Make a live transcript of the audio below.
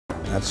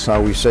That's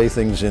how we say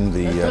things in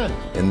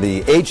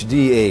the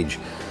HD age.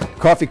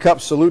 Coffee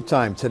cup salute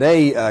time.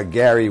 Today,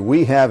 Gary,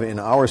 we have in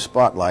our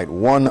spotlight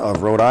one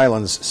of Rhode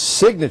Island's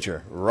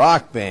signature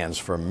rock bands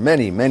for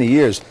many, many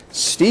years,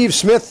 Steve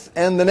Smith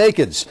and the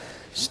Nakeds.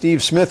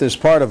 Steve Smith is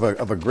part of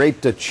a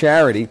great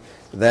charity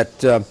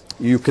that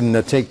you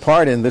can take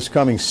part in this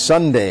coming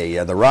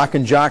Sunday. The Rock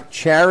and Jock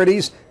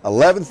Charities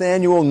 11th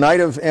Annual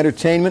Night of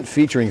Entertainment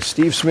featuring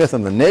Steve Smith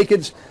and the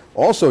Nakeds.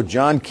 Also,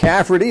 John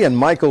Cafferty and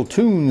Michael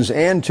Tunes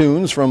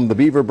from the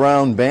Beaver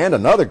Brown Band,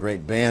 another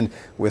great band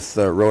with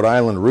Rhode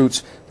Island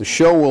roots. The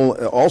show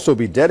will also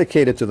be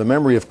dedicated to the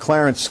memory of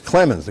Clarence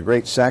Clemons, the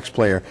great sax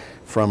player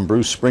from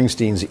Bruce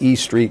Springsteen's E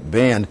Street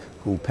Band,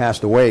 who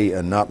passed away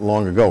not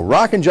long ago.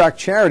 Rock and Jock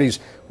Charities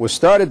was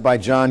started by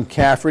John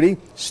Cafferty,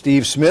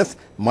 Steve Smith,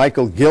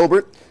 Michael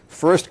Gilbert.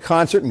 First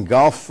concert and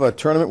golf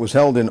tournament was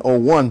held in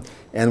 '01,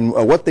 and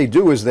what they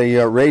do is they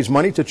raise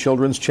money to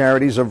children's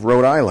charities of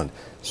Rhode Island.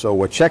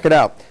 So check it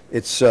out.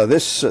 It's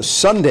this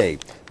Sunday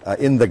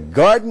in the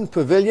Garden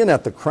Pavilion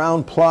at the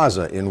Crown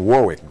Plaza in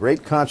Warwick.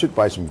 Great concert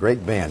by some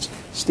great bands.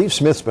 Steve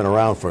Smith's been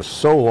around for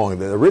so long.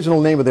 The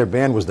original name of their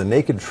band was The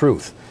Naked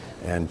Truth,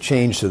 and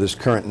changed to this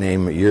current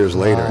name years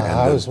later. And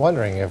I was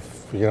wondering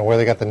if where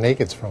they got the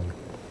Nakeds from.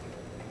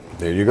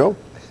 There you go.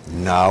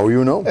 Now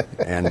you know.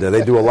 And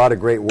they do a lot of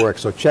great work.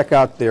 So check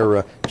out their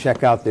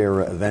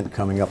event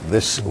coming up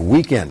this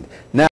weekend. Now.